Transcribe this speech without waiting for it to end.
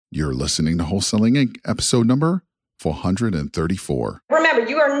You're listening to Wholesaling Inc., episode number 434. Remember,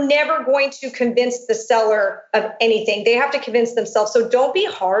 you are never going to convince the seller of anything. They have to convince themselves. So don't be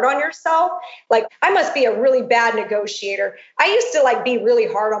hard on yourself. Like, I must be a really bad negotiator. I used to be really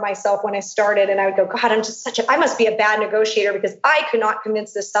hard on myself when I started, and I would go, God, I must be a bad negotiator because I could not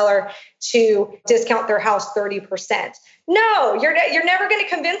convince the seller to discount their house 30%. No, you're never going to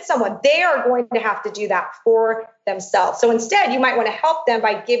convince someone. They are going to have to do that for themselves. So instead, you might want to help them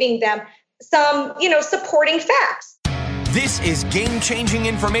by giving them some, supporting facts. This is game-changing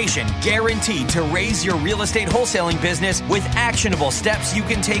information guaranteed to raise your real estate wholesaling business with actionable steps you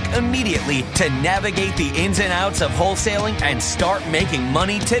can take immediately to navigate the ins and outs of wholesaling and start making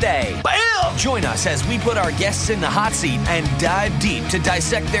money today. Bam! Join us as we put our guests in the hot seat and dive deep to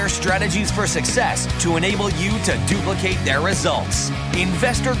dissect their strategies for success to enable you to duplicate their results.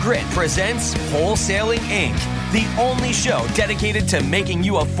 Investor Grit presents Wholesaling Inc., the only show dedicated to making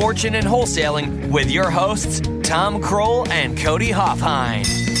you a fortune in wholesaling with your hosts, Tom Kroll and Cody Hoffheim.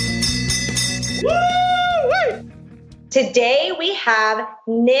 Woo! Today we have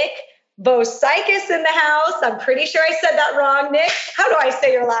Nick Vosicus in the house. I'm pretty sure I said that wrong. Nick, how do I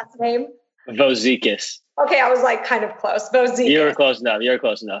say your last name? Vosicus. Okay, I was kind of close. Vosicus. You were close enough.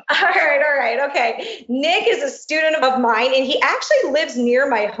 All right. Okay. Nick is a student of mine, and he actually lives near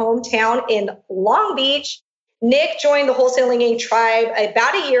my hometown in Long Beach. Nick joined the Wholesaling Inc. tribe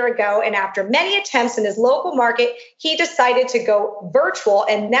about a year ago, and after many attempts in his local market, he decided to go virtual,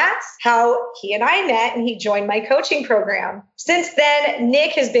 and that's how he and I met, and he joined my coaching program. Since then,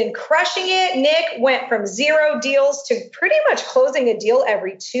 Nick has been crushing it. Nick went from 0 deals to pretty much closing a deal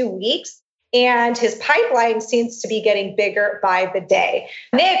every 2 weeks, and his pipeline seems to be getting bigger by the day.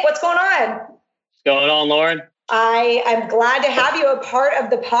 Nick, what's going on? What's going on, Lauren? I'm glad to have you a part of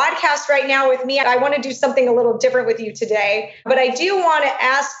the podcast right now with me. I want to do something a little different with you today, but I do want to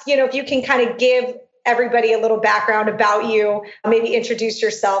ask, if you can kind of give everybody a little background about you, maybe introduce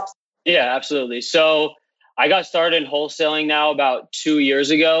yourself. Yeah, absolutely. So I got started in wholesaling now about 2 years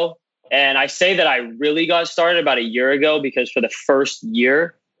ago. And I say that I really got started about a year ago because for the first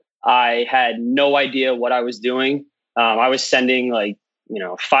year, I had no idea what I was doing. I was sending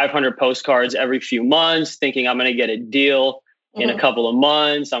 500 postcards every few months, thinking I'm going to get a deal in a couple of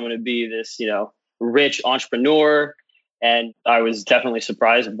months. I'm going to be this, rich entrepreneur. And I was definitely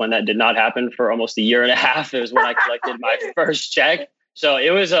surprised when that did not happen for almost a year and a half. It was when I collected my first check. So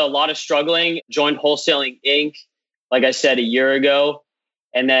it was a lot of struggling. Joined Wholesaling Inc., like I said, a year ago.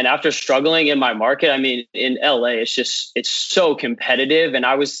 And then after struggling in my market, in LA, it's so competitive. And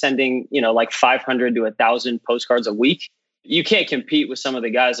I was sending, 500 to 1,000 postcards a week. You can't compete with some of the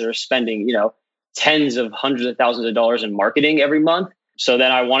guys that are spending, tens of hundreds of thousands of dollars in marketing every month. So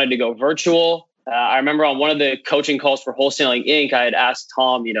then I wanted to go virtual. I remember on one of the coaching calls for Wholesaling Inc., I had asked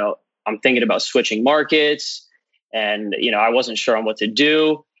Tom, I'm thinking about switching markets and, I wasn't sure on what to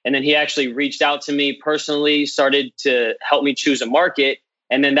do. And then he actually reached out to me personally, started to help me choose a market.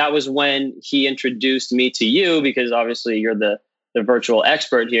 And then that was when he introduced me to you because obviously you're the virtual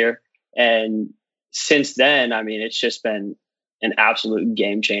expert here. And since then, it's just been an absolute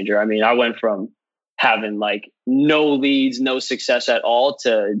game changer. I went from having no leads, no success at all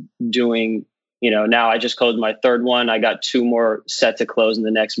to doing, now I just closed my third one. I got 2 more set to close in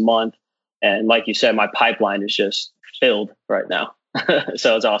the next month. And like you said, my pipeline is just filled right now.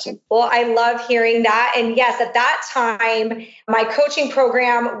 So it's awesome. Well, I love hearing that. And yes, at that time, my coaching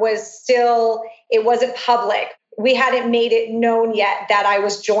program it wasn't public. We hadn't made it known yet that I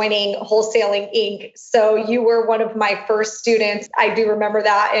was joining Wholesaling Inc. So you were one of my first students. I do remember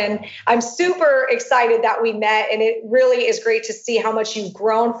that. And I'm super excited that we met. And it really is great to see how much you've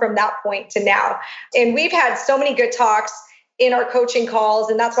grown from that point to now. And we've had so many good talks in our coaching calls.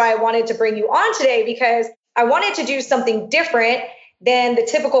 And that's why I wanted to bring you on today, because I wanted to do something different than the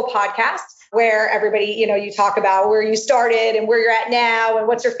typical podcast where everybody, you talk about where you started and where you're at now and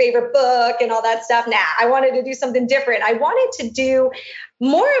what's your favorite book and all that stuff. Nah, I wanted to do something different. I wanted to do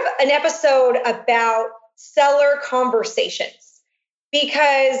more of an episode about seller conversations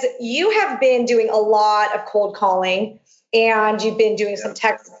because you have been doing a lot of cold calling and you've been doing some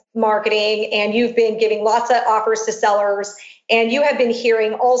text marketing and you've been giving lots of offers to sellers and you have been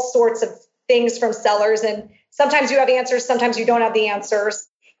hearing all sorts of things from sellers. And sometimes you have answers, sometimes you don't have the answers.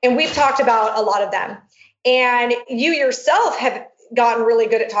 And we've talked about a lot of them. And you yourself have gotten really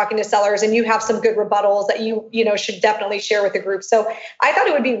good at talking to sellers and you have some good rebuttals that you should definitely share with the group. So I thought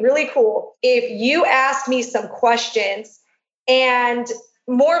it would be really cool if you asked me some questions and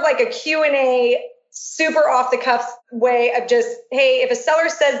more of a Q&A, super off the cuff way of just, hey, if a seller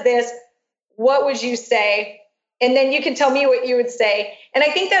says this, what would you say? And then you can tell me what you would say. And I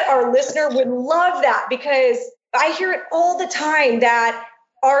think that our listener would love that, because I hear it all the time that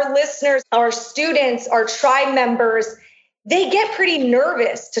our listeners, our students, our tribe members, they get pretty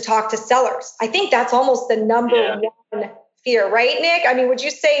nervous to talk to sellers. I think that's almost the number one fear, right, Nick? I mean, would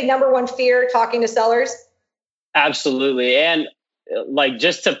you say number one fear, talking to sellers? Absolutely. And like,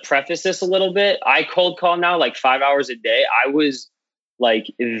 just to preface this a little bit, I cold call now like 5 hours a day. I was like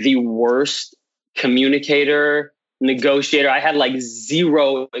the worst communicator, negotiator. I had like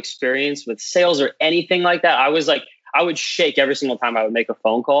zero experience with sales or anything like that. I was like, I would shake every single time I would make a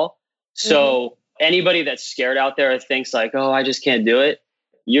phone call. So anybody that's scared out there thinks like, oh, I just can't do it.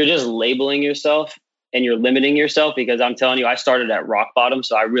 You're just labeling yourself and you're limiting yourself, because I'm telling you, I started at rock bottom.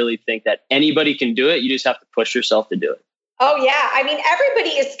 So I really think that anybody can do it. You just have to push yourself to do it. Oh, yeah. I mean,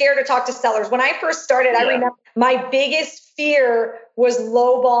 everybody is scared to talk to sellers. When I first started, I remember my biggest fear was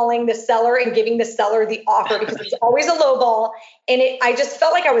lowballing the seller and giving the seller the offer, because it's always a lowball. And I just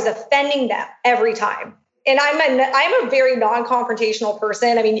felt like I was offending them every time. And I'm a very non-confrontational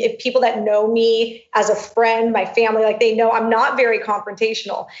person. I mean, if people that know me as a friend, my family, like, they know I'm not very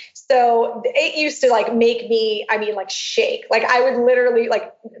confrontational. So it used to like make me, I mean, like, shake. Like, I would literally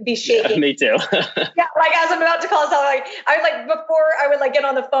like be shaking. Yeah, me too. Yeah, like as I'm about to call someone, like I would like, before I would like get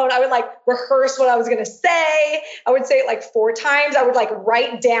on the phone, I would like rehearse what I was gonna say. I would say it like 4 times. I would like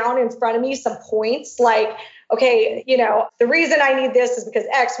write down in front of me some points, like, okay, you know, the reason I need this is because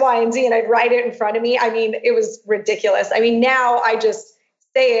X, Y, and Z, and I'd write it in front of me. I mean, it was ridiculous. I mean, now I just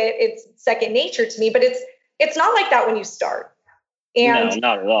say it, it's second nature to me, but it's not like that when you start. And no,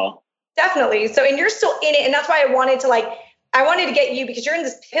 not at all. Definitely. So, and you're still in it. And that's why I wanted to get you, because you're in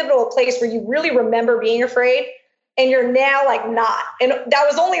this pivotal place where you really remember being afraid, and you're now like not. And that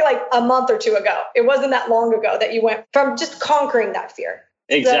was only like a month or 2 ago. It wasn't that long ago that you went from just conquering that fear.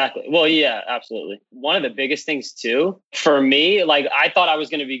 Exactly. Well, yeah, absolutely. One of the biggest things too, for me, like, I thought I was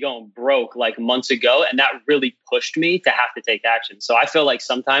going to be going broke like months ago, and that really pushed me to have to take action. So I feel like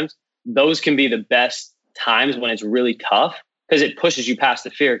sometimes those can be the best times when it's really tough, because it pushes you past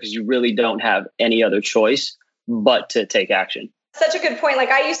the fear, because you really don't have any other choice but to take action. Such a good point. Like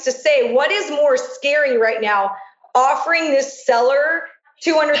I used to say, what is more scary right now? Offering this seller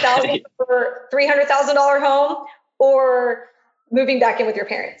 $200,000 for $300,000 home, or moving back in with your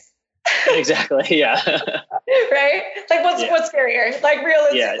parents? Exactly. Yeah. Right? Like what's scarier? Like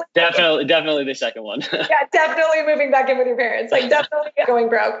realistically. Yeah, definitely the second one. Yeah, definitely moving back in with your parents. Like definitely going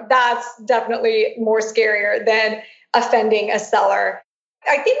broke. That's definitely more scarier than offending a seller.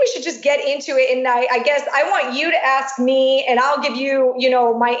 I think we should just get into it. And I guess I want you to ask me, and I'll give you,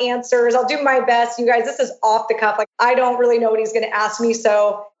 my answers. I'll do my best. You guys, this is off the cuff. Like, I don't really know what he's going to ask me.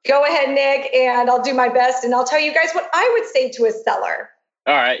 So go ahead, Nick, and I'll do my best. And I'll tell you guys what I would say to a seller.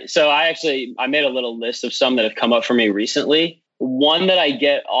 All right. So I made a little list of some that have come up for me recently. One that I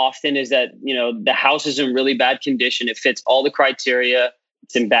get often is that, the house is in really bad condition. It fits all the criteria.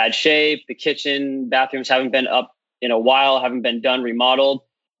 It's in bad shape. The kitchen, bathrooms haven't been up in a while, haven't been done, remodeled,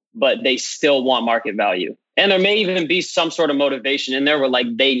 but they still want market value. And there may even be some sort of motivation in there where like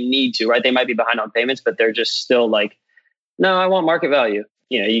they need to, right? They might be behind on payments, but they're just still like, no, I want market value.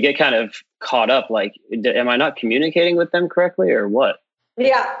 You get kind of caught up, like, am I not communicating with them correctly or what?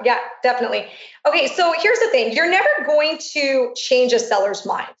 Yeah, definitely. Okay, so here's the thing. You're never going to change a seller's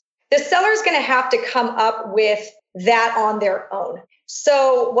mind. The seller's going to have to come up with that on their own.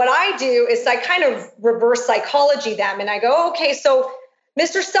 So what I do is I kind of reverse psychology them, and I go, okay, so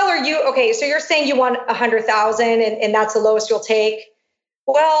Mr. Seller, so you're saying you want 100,000 and that's the lowest you'll take.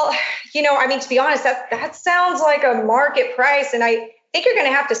 Well, to be honest, that sounds like a market price. And I think you're going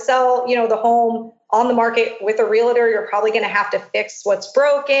to have to sell, the home on the market with a realtor. You're probably going to have to fix what's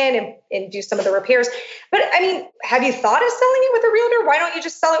broken and do some of the repairs. But have you thought of selling it with a realtor? Why don't you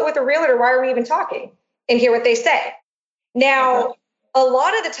just sell it with a realtor? Why are we even talking? And hear what they say. Now, a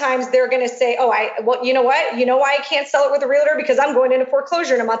lot of the times they're going to say, you know what? You know why I can't sell it with a realtor? Because I'm going into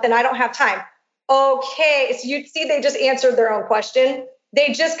foreclosure in a month and I don't have time. Okay. So you see, they just answered their own question.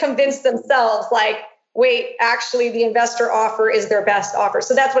 They just convinced themselves like, wait, actually the investor offer is their best offer.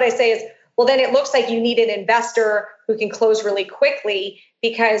 So that's what I say is, well, then it looks like you need an investor who can close really quickly,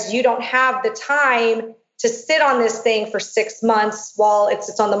 because you don't have the time to sit on this thing for 6 months while it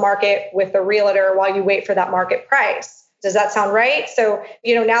sits on the market with a realtor while you wait for that market price. Does that sound right? So,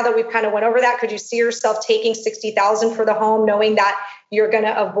 now that we've kind of went over that, could you see yourself taking $60,000 for the home, knowing that you're going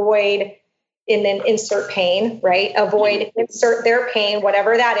to avoid, and then insert pain, right? Insert their pain,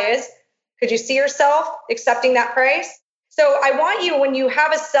 whatever that is. Could you see yourself accepting that price? So I want you, when you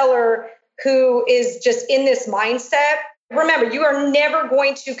have a seller who is just in this mindset, Remember, you are never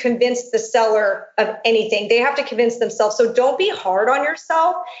going to convince the seller of anything. They have to convince themselves. So don't be hard on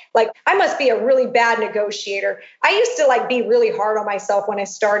yourself. Like, I must be a really bad negotiator. I used to be really hard on myself when I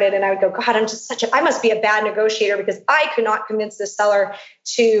started, and I would go, God, I must be a bad negotiator because I could not convince the seller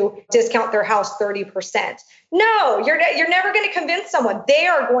to discount their house 30%. No, you're never going to convince someone. They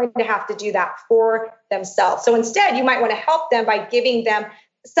are going to have to do that for themselves. So instead, you might want to help them by giving them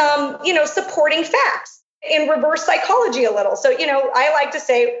some, supporting facts. In reverse psychology a little. So, I like to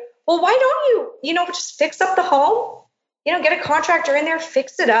say, well, why don't you, just fix up the home, get a contractor in there,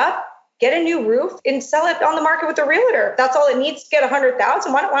 fix it up, get a new roof and sell it on the market with a realtor. If that's all it needs to get $100,000.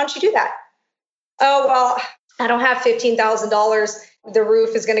 Why don't you do that? Oh, well, I don't have $15,000. The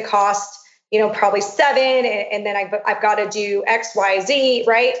roof is going to cost, probably $7,000. And then I've got to do X, Y, Z,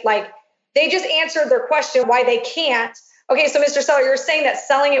 right? Like, they just answered their question why they can't. Okay, so Mr. Seller, you're saying that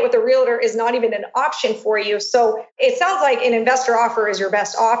selling it with a realtor is not even an option for you. So it sounds like an investor offer is your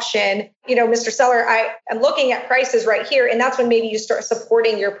best option. Mr. Seller, I am looking at prices right here, and that's when maybe you start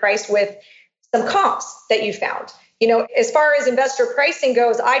supporting your price with some comps that you found. As far as investor pricing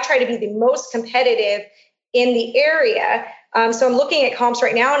goes, I try to be the most competitive in the area. So I'm looking at comps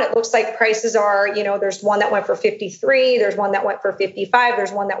right now, and it looks like prices are, there's one that went for 53, there's one that went for 55,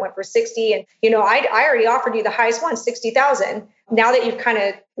 there's one that went for 60. And, I already offered you the highest one, 60,000. Now that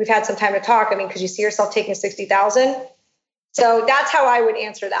we've had some time to talk, could you see yourself taking 60,000? So that's how I would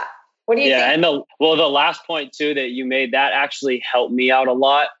answer that. What do you think? Yeah, and the last point too that you made, that actually helped me out a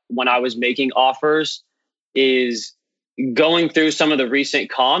lot when I was making offers, is going through some of the recent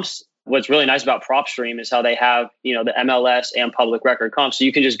comps. What's really nice about PropStream is how they have, the MLS and public record comps. So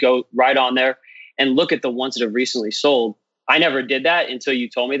you can just go right on there and look at the ones that have recently sold. I never did that until you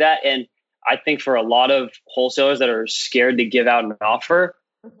told me that. And I think for a lot of wholesalers that are scared to give out an offer,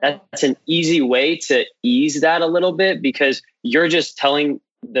 that's an easy way to ease that a little bit, because you're just telling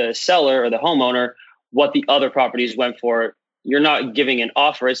the seller or the homeowner what the other properties went for. You're not giving an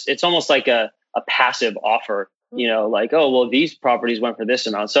offer. It's almost like a passive offer. Like, oh, well, these properties went for this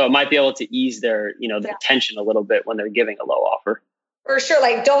amount. So it might be able to ease their, their tension a little bit when they're giving a low offer. For sure.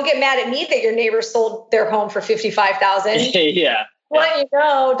 Like, don't get mad at me that your neighbor sold their home for $55,000. Yeah.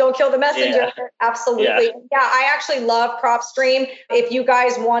 Well, don't kill the messenger. Yeah. Absolutely. Yeah, I actually love PropStream. If you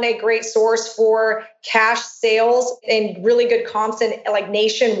guys want a great source for cash sales and really good comps and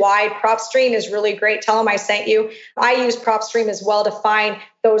nationwide, PropStream is really great. Tell them I sent you. I use PropStream as well to find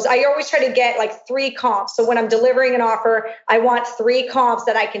those. I always try to get 3 comps. So when I'm delivering an offer, I want 3 comps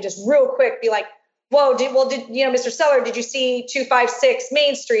that I can just real quick be like, whoa, Mr. Seller, did you see 256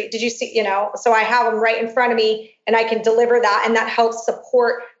 Main Street? Did you see, so I have them right in front of me and I can deliver that. And that helps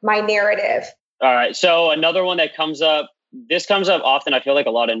support my narrative. All right. So another one that comes up often. I feel like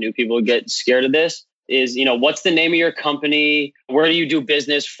a lot of new people get scared of this is, what's the name of your company? Where do you do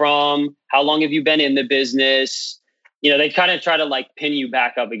business from? How long have you been in the business? They kind of try to pin you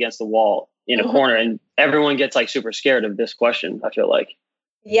back up against the wall in a corner, and everyone gets super scared of this question, I feel like.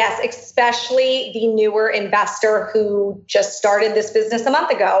 Yes, especially the newer investor who just started this business a month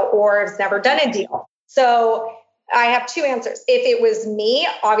ago or has never done a deal. So I have 2 answers. If it was me,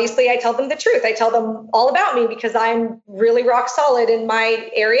 obviously I tell them the truth. I tell them all about me because I'm really rock solid in my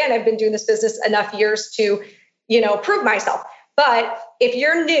area and I've been doing this business enough years to, prove myself. But if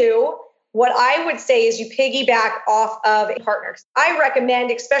you're new, what I would say is you piggyback off of a partner. I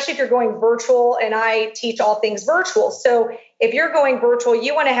recommend, especially if you're going virtual, and I teach all things virtual. So if you're going virtual,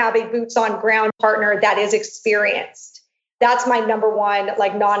 you want to have a boots on ground partner that is experienced. That's my number one,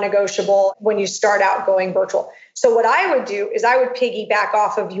 non-negotiable when you start out going virtual. So what I would do is I would piggyback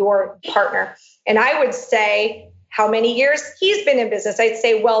off of your partner. And I would say how many years he's been in business. I'd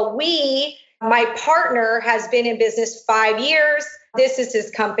say, well, my partner has been in business 5 years. This is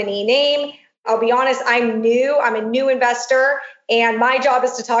his company name. I'll be honest, I'm new. I'm a new investor, and my job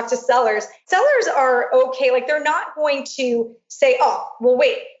is to talk to sellers. Sellers are okay. They're not going to say, oh, well,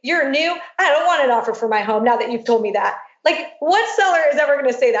 wait, you're new. I don't want an offer for my home now that you've told me that. What seller is ever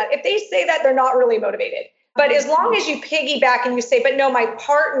going to say that? If they say that, they're not really motivated. But as long as you piggyback and you say, but no, my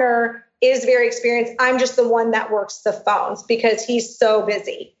partner is very experienced. I'm just the one that works the phones because he's so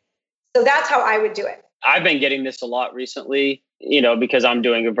busy. So that's how I would do it. I've been getting this a lot recently, because I'm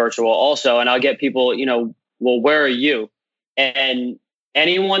doing a virtual also. And I'll get people, well, where are you? And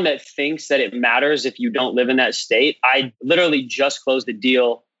anyone that thinks that it matters if you don't live in that state, I literally just closed the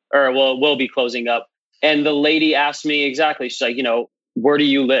deal, or we'll be closing up. And the lady asked me exactly, she's like, where do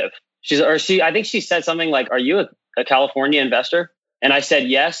you live? I think she said something like, are you a California investor? And I said,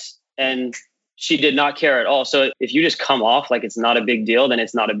 yes. And she did not care at all. So if you just come off like it's not a big deal, then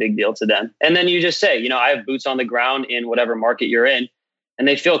it's not a big deal to them. And then you just say, I have boots on the ground in whatever market you're in, and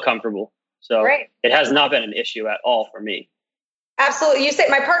they feel comfortable. So It has not been an issue at all for me. Absolutely. You say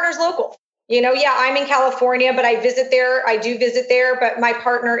my partner's local. Yeah, I'm in California, but I do visit there, but my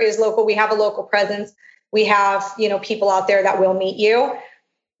partner is local. We have a local presence. We have, people out there that will meet you.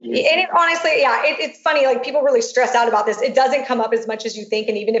 And honestly, it's funny. Like people really stress out about this. It doesn't come up as much as you think.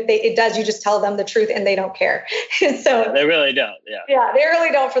 And even if it does, you just tell them the truth and they don't care. So they really don't. Yeah. Yeah, they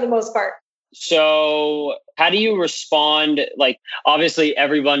really don't for the most part. So how do you respond? Like, obviously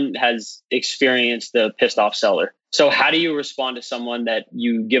everyone has experienced the pissed off seller. So how do you respond to someone that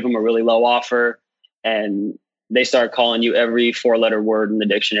you give them a really low offer and they start calling you every 4-letter word in the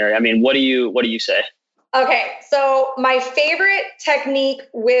dictionary? I mean, what do you say? Okay, so my favorite technique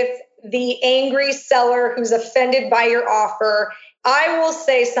with the angry seller who's offended by your offer, I will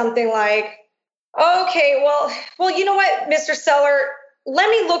say something like, okay, well, you know what, Mr. Seller, let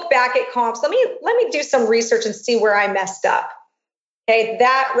me look back at comps. Let me do some research and see where I messed up. Okay,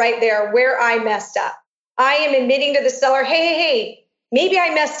 that right there, where I messed up. I am admitting to the seller, hey, maybe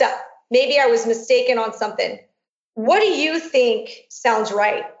I messed up. Maybe I was mistaken on something. What do you think sounds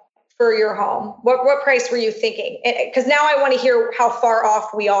right for your home? What price were you thinking? Because now I want to hear how far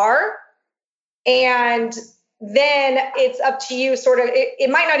off we are. And then it's up to you sort of, it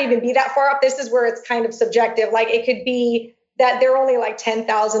might not even be that far up. This is where it's kind of subjective. Like it could be that they're only like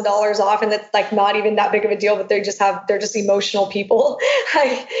 $10,000 off and that's like not even that big of a deal, but they're just emotional people.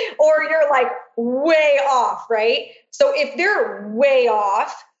 Or you're like way off, right? So if they're way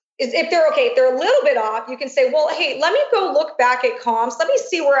off, if they're a little bit off, you can say, well, hey, let me go look back at comps. Let me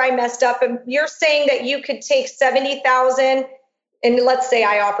see where I messed up. And you're saying that you could take 70,000 and let's say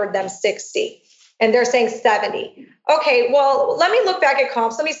I offered them 60 and they're saying 70. Okay, well, let me look back at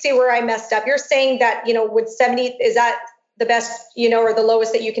comps. Let me see where I messed up. You're saying that, would 70, is that the best, or the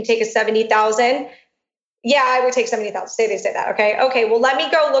lowest that you can take is 70,000? Yeah, I would take 70,000. Say that. Okay, well, let me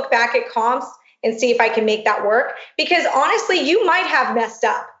go look back at comps and see if I can make that work. Because honestly, you might have messed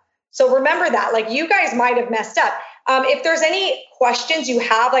up. So remember that, like you guys might have messed up. If there's any questions you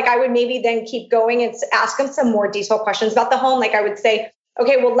have, like I would maybe then keep going and ask them some more detailed questions about the home. Like I would say,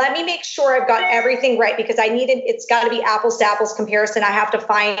 okay, well, let me make sure I've got everything right because it's got to be apples to apples comparison. I have to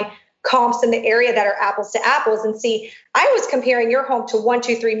find comps in the area that are apples to apples and see, I was comparing your home to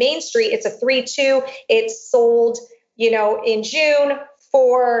 123 Main Street. It's a 3-2. It's sold, in June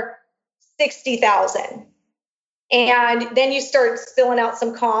for 60,000. And then you start filling out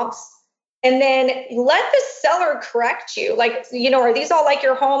some comps and then let the seller correct you. Like, are these all like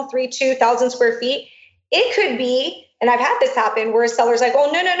your home, 2,000 square feet? It could be, and I've had this happen where a seller's like,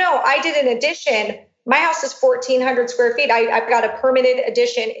 oh, no, I did an addition. My house is 1,400 square feet. I've got a permitted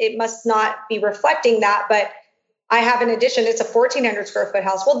addition. It must not be reflecting that, but I have an addition. It's a 1,400 square foot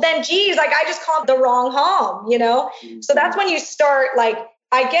house. Well, then, geez, like I just called the wrong home, So that's when you start like,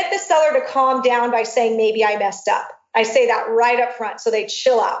 I get the seller to calm down by saying, maybe I messed up. I say that right up front so they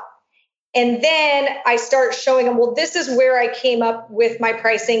chill out. And then I start showing them, well, this is where I came up with my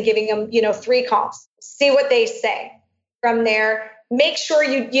pricing, giving them, 3 comps. See what they say. From there, make sure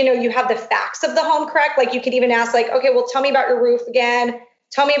you have the facts of the home correct. Like you could even ask like, okay, well, tell me about your roof again.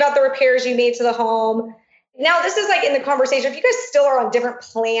 Tell me about the repairs you made to the home. Now, this is like in the conversation. If you guys still are on different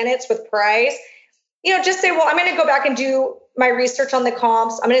planets with price, just say, well, I'm going to go back and do my research on the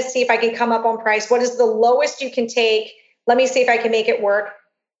comps. I'm going to see if I can come up on price. What is the lowest you can take? Let me see if I can make it work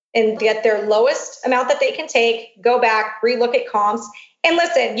and get their lowest amount that they can take, go back, relook at comps. And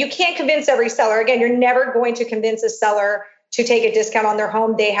listen, you can't convince every seller. Again, you're never going to convince a seller to take a discount on their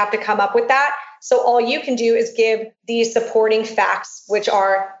home. They have to come up with that. So all you can do is give these supporting facts, which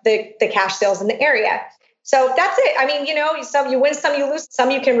are the cash sales in the area. So that's it. I mean, some you win, some you lose,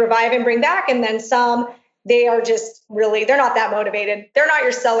 some you can revive and bring back. And then some, they are just really, they're not that motivated. They're not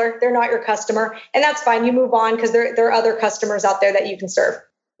your seller. They're not your customer. And that's fine. You move on because there are other customers out there that you can serve.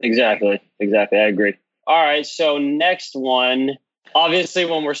 Exactly. I agree. All right. So next one, obviously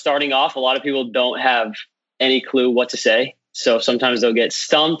when we're starting off, a lot of people don't have any clue what to say. So sometimes they'll get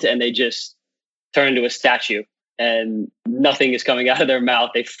stumped and they just turn into a statue and nothing is coming out of their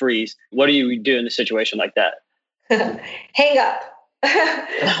mouth. They freeze. What do you do in a situation like that? Hang up.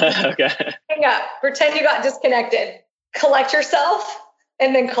 Okay. Hang up. Pretend you got disconnected. Collect yourself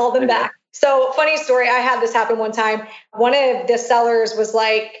and then call them back. So funny story. I had this happen one time. One of the sellers was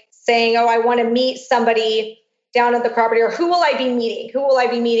like saying, oh, I want to meet somebody down at the property, or who will I be meeting? Who will I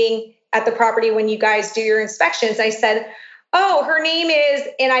be meeting at the property when you guys do your inspections? I said, oh, her name is,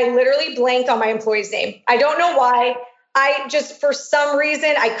 and I literally blanked on my employee's name. I don't know why. I just, for some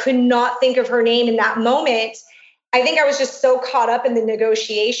reason, I could not think of her name in that moment. I think I was just so caught up in the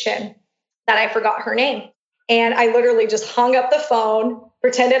negotiation that I forgot her name. And I literally just hung up the phone,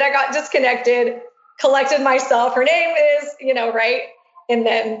 pretended I got disconnected, collected myself. Her name is, right? And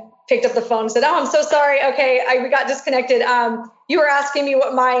then picked up the phone and said, "Oh, I'm so sorry. Okay, we got disconnected. You were asking me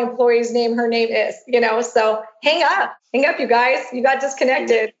what my employee's name, her name is, so hang up, you guys, you got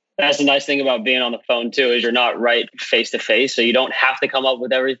disconnected." That's the nice thing about being on the phone too, is you're not right face to face. So you don't have to come up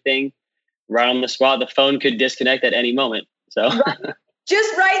with everything right on the spot. The phone could disconnect at any moment. So right.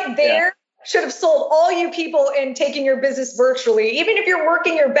 Just right there. Yeah. Should have sold all you people in taking your business virtually. Even if you're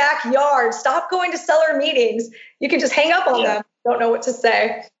working your backyard, stop going to seller meetings. You can just hang up on them. Don't know what to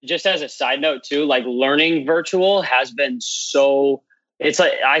say. Just as a side note too, like learning virtual has been it's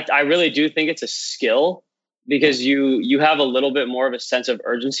like, I really do think it's a skill, because you have a little bit more of a sense of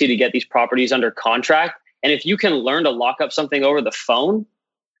urgency to get these properties under contract. And if you can learn to lock up something over the phone,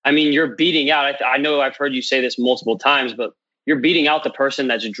 I mean, you're beating out, I know I've heard you say this multiple times, but you're beating out the person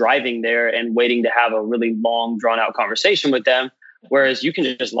that's driving there and waiting to have a really long, drawn out conversation with them. Whereas you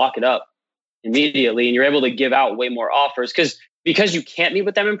can just lock it up immediately and you're able to give out way more offers because you can't meet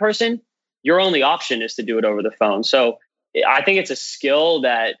with them in person. Your only option is to do it over the phone. So I think it's a skill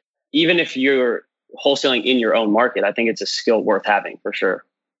that even if you're wholesaling in your own market, I think it's a skill worth having for sure.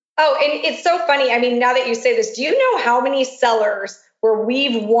 Oh, and it's so funny. I mean, now that you say this, do you know how many sellers where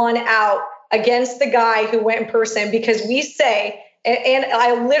we've won out against the guy who went in person? Because we say, and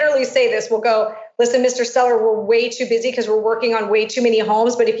I literally say this, we'll go, "Listen, Mr. Seller, we're way too busy because we're working on way too many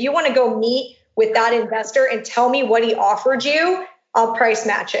homes. But if you want to go meet with that investor and tell me what he offered you, I'll price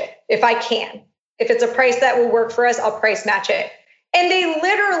match it if I can. If it's a price that will work for us, I'll price match it." And they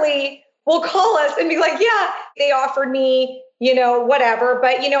literally will call us and be like, "Yeah, they offered me, whatever.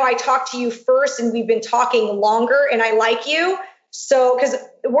 But, I talked to you first and we've been talking longer and I like you. So, because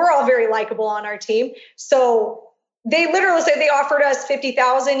we're all very likable on our team. So they literally said they offered us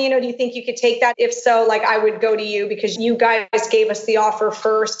 50,000. Do you think you could take that? If so, I would go to you because you guys gave us the offer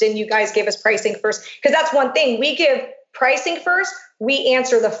first and you guys gave us pricing first." Because that's one thing. We give pricing first. We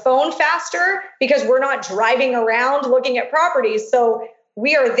answer the phone faster because we're not driving around looking at properties. So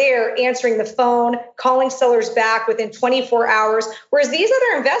we are there answering the phone, calling sellers back within 24 hours. Whereas these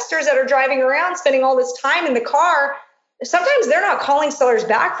other investors that are driving around, spending all this time in the car, sometimes they're not calling sellers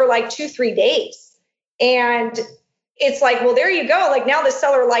back for 2-3 days. And it's like, well, there you go. Now the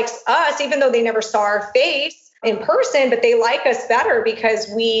seller likes us, even though they never saw our face in person, but they like us better because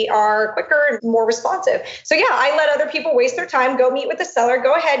we are quicker and more responsive. So yeah, I let other people waste their time, go meet with the seller,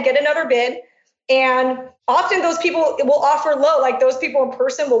 go ahead, get another bid. And often those people will offer low, those people in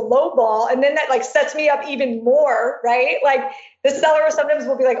person will lowball. And then that sets me up even more, right? The seller sometimes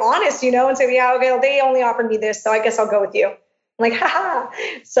will be honest, and say, "Yeah, okay, well, they only offered me this, so I guess I'll go with you." I'm like, haha.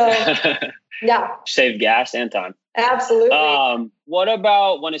 So yeah. Save gas and time. Absolutely. What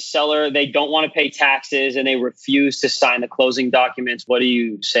about when a seller, they don't want to pay taxes and they refuse to sign the closing documents? What do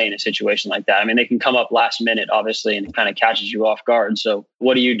you say in a situation like that? I mean, they can come up last minute, obviously, and it kind of catches you off guard. So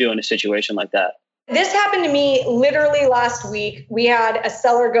what do you do in a situation like that? This happened to me literally last week. We had a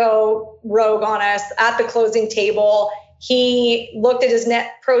seller go rogue on us at the closing table. He looked at his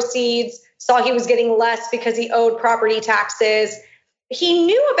net proceeds, saw he was getting less because he owed property taxes. He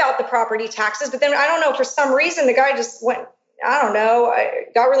knew about the property taxes, but then I don't know, for some reason, the guy just went,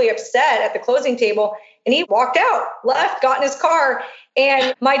 got really upset at the closing table and he walked out, left, got in his car.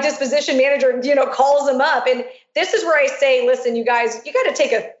 And my disposition manager, calls him up. And this is where I say, listen, you guys, you got to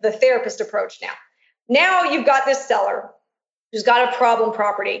take the therapist approach now. Now you've got this seller who's got a problem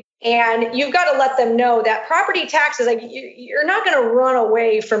property, and you've got to let them know that property taxes, you're not going to run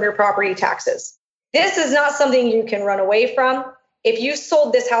away from your property taxes. This is not something you can run away from. If you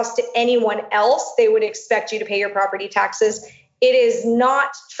sold this house to anyone else, they would expect you to pay your property taxes. It is not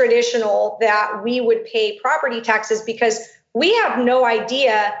traditional that we would pay property taxes because we have no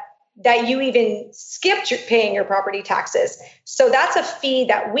idea that you even skipped paying your property taxes. So that's a fee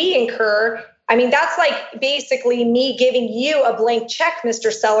that we incur. I mean, that's basically me giving you a blank check,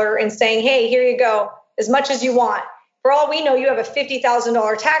 Mr. Seller, and saying, "Hey, here you go, as much as you want." For all we know, you have a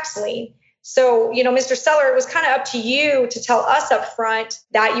 $50,000 tax lien. So, Mr. Seller, it was kind of up to you to tell us up front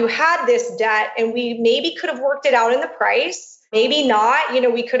that you had this debt and we maybe could have worked it out in the price. Maybe not,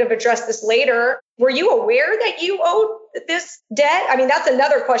 we could have addressed this later. Were you aware that you owed this debt? I mean, that's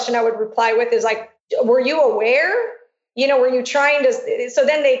another question I would reply with is were you aware? Were you trying to, so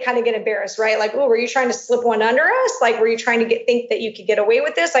then they kind of get embarrassed, right? Oh, were you trying to slip one under us? Were you trying to think that you could get away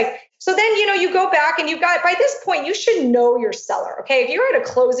with this? So then, you go back and by this point, you should know your seller. Okay. If you're at a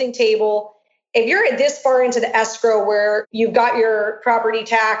closing table if you're this far into the escrow where you've got your property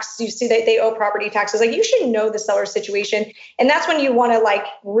tax, you see that they owe property taxes, like you should know the seller's situation. And that's when you want to like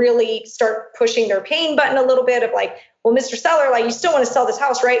really start pushing their pain button a little bit of like, well, Mr. Seller, like you still want to sell this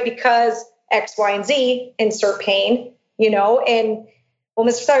house, right? Because X, Y, and Z, insert pain, and well,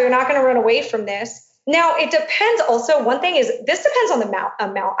 Mr. Seller, you're not going to run away from this. Now, it depends also. One thing is this depends on the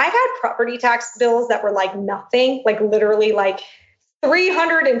amount. I've had property tax bills that were like nothing, like literally like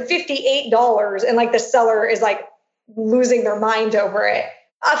 $358. And like the seller is like losing their mind over it.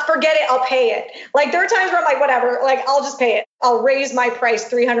 Forget it. I'll pay it. Like there are times where I'm like, whatever, like I'll just pay it. I'll raise my price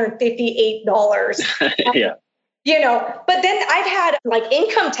 $358. Yeah. But then I've had like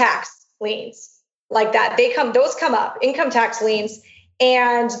income tax liens like that. Those come up, income tax liens.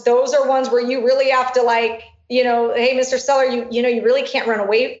 And those are ones where you really have to like, hey, Mr. Seller, you really can't run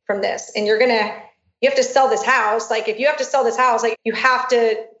away from this. And you have to sell this house. Like if you have to sell this house, like you have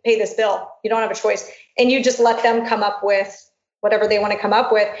to pay this bill. You don't have a choice. And you just let them come up with whatever they want to come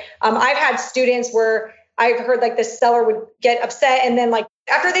up with. I've had students where I've heard like the seller would get upset. And then like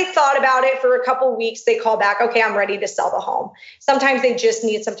after they thought about it for a couple of weeks, they call back, okay, I'm ready to sell the home. Sometimes they just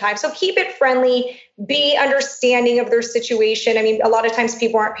need some time. So keep it friendly, be understanding of their situation. I mean, a lot of times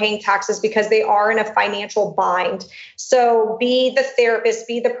people aren't paying taxes because they are in a financial bind. So be the therapist,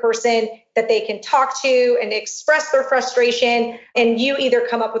 be the person that they can talk to and express their frustration. And you either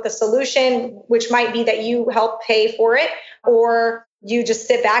come up with a solution, which might be that you help pay for it, or you just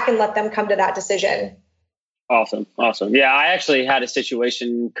sit back and let them come to that decision. Awesome. Yeah, I actually had a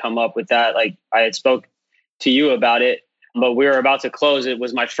situation come up with that. Like I had spoke to you about it, but we were about to close. It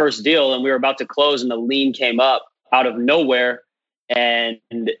was my first deal and we were about to close and the lien came up out of nowhere. And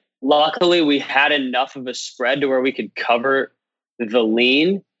luckily we had enough of a spread to where we could cover the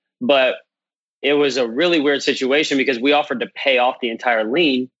lien, but it was a really weird situation because we offered to pay off the entire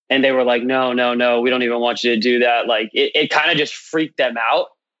lien and they were like, no, we don't even want you to do that. Like it kind of just freaked them out.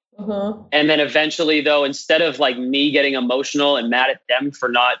 Mm-hmm. And then eventually though, instead of like me getting emotional and mad at them for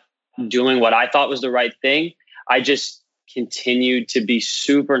not doing what I thought was the right thing, I just continued to be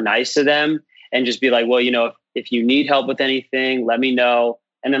super nice to them and just be like, well, if you need help with anything, let me know.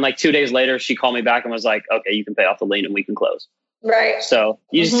 And then like 2 days later, she called me back and was like, okay, you can pay off the lien and we can close. Right. So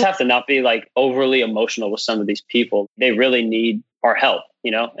you just have to not be like overly emotional with some of these people. They really need our help,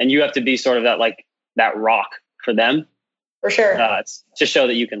 and you have to be sort of that rock for them. For sure. To show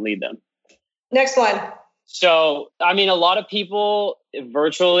that you can lead them. Next one. So, I mean, a lot of people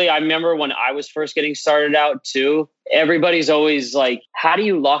virtually, I remember when I was first getting started out too, everybody's always like, how do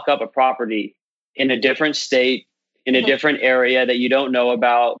you lock up a property in a different state, in a different area that you don't know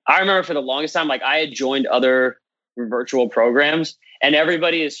about? I remember for the longest time, like I had joined other virtual programs and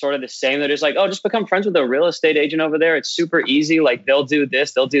everybody is sort of the same. They're just like, oh, just become friends with a real estate agent over there. It's super easy. Like they'll do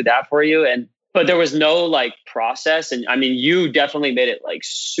this, they'll do that for you. But there was no like process. And I mean, you definitely made it like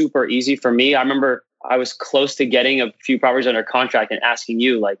super easy for me. I remember I was close to getting a few properties under contract and asking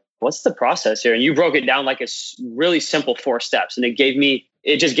you like, what's the process here? And you broke it down like a really simple 4 steps. And it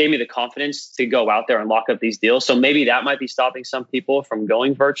just gave me the confidence to go out there and lock up these deals. So maybe that might be stopping some people from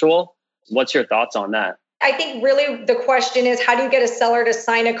going virtual. What's your thoughts on that? I think really the question is, how do you get a seller to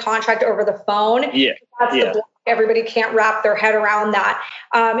sign a contract over the phone? Yeah. That's the block. Everybody can't wrap their head around that.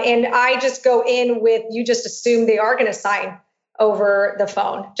 And I just go in with, you just assume they are going to sign over the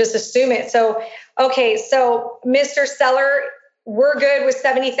phone. Just assume it. So, okay. So Mr. Seller, we're good with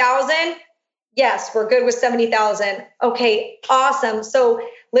 70,000. Yes, we're good with 70,000. Okay, awesome. So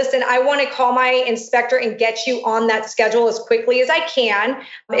listen, I want to call my inspector and get you on that schedule as quickly as I can.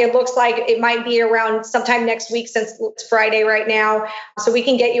 It looks like it might be around sometime next week since it's Friday right now. So we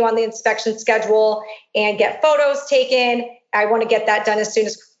can get you on the inspection schedule and get photos taken. I want to get that done as soon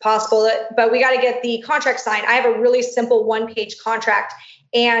as possible, but we got to get the contract signed. I have a really simple 1-page contract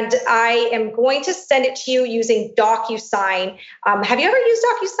and I am going to send it to you using DocuSign. Have you ever used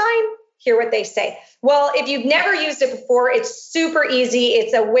DocuSign? Hear what they say. Well, if you've never used it before, it's super easy.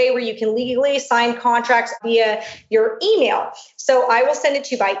 It's a way where you can legally sign contracts via your email. So I will send it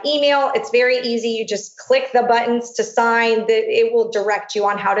to you by email. It's very easy. You just click the buttons to sign. It will direct you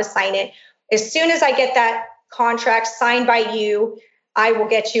on how to sign it. As soon as I get that contract signed by you, I will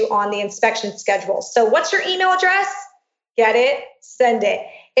get you on the inspection schedule. So what's your email address? Get it, send it.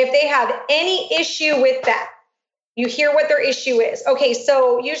 If they have any issue with that, you hear what their issue is. Okay,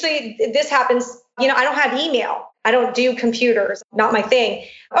 so usually this happens, I don't have email. I don't do computers, not my thing.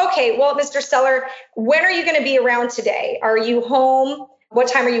 Okay, well, Mr. Seller, when are you going to be around today? Are you home? What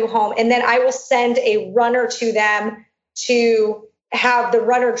time are you home? And then I will send a runner to them to have the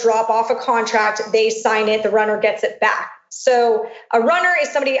runner drop off a contract. They sign it, the runner gets it back. So a runner is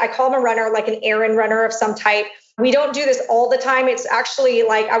somebody, I call them a runner, like an errand runner of some type. We don't do this all the time. It's actually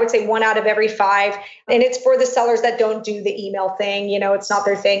like, I would say 1 out of every 5. And it's for the sellers that don't do the email thing. It's not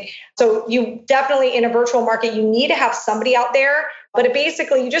their thing. So you definitely, in a virtual market, you need to have somebody out there. But it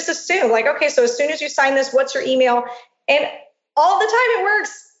basically, you just assume like, okay, so as soon as you sign this, what's your email? And all the time it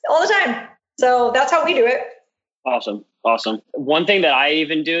works, all the time. So that's how we do it. Awesome. One thing that I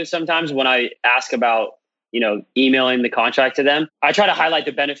even do sometimes when I ask about, emailing the contract to them, I try to highlight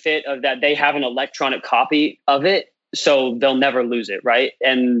the benefit of that they have an electronic copy of it, so they'll never lose it, right?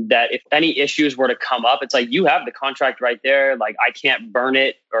 And that if any issues were to come up, it's like, you have the contract right there. Like, I can't burn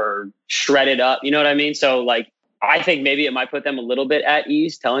it or shred it up. You know what I mean? So like, I think maybe it might put them a little bit at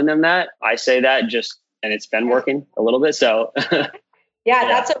ease telling them that. I say that and it's been working a little bit. So Yeah,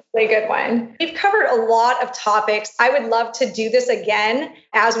 that's a really good one. We've covered a lot of topics. I would love to do this again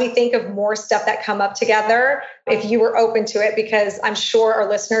as we think of more stuff that come up together, if you were open to it, because I'm sure our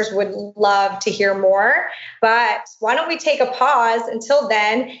listeners would love to hear more. But why don't we take a pause until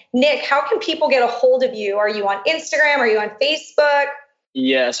then? Nick, how can people get a hold of you? Are you on Instagram? Are you on Facebook?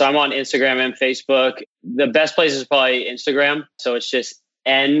 Yeah, so I'm on Instagram and Facebook. The best place is probably Instagram. So it's just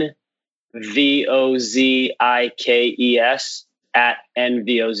NVOZIKES. at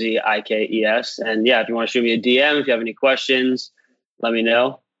NVOZIKES. And yeah, if you want to shoot me a DM, if you have any questions, let me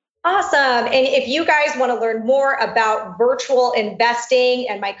know. Awesome. And if you guys want to learn more about virtual investing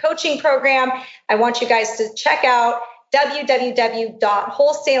and my coaching program, I want you guys to check out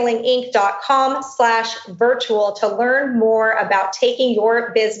www.wholesalinginc.com/virtual to learn more about taking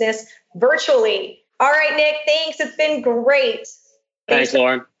your business virtually. All right, Nick, thanks. It's been great. Thanks,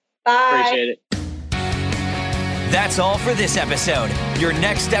 Lauren. Bye. Appreciate it. That's all for this episode. Your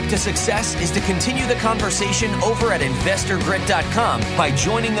next step to success is to continue the conversation over at InvestorGrit.com by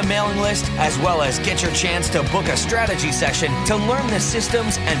joining the mailing list, as well as get your chance to book a strategy session to learn the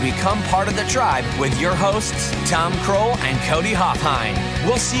systems and become part of the tribe with your hosts, Tom Kroll and Cody Hofhine.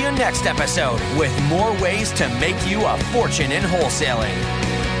 We'll see you next episode with more ways to make you a fortune in wholesaling.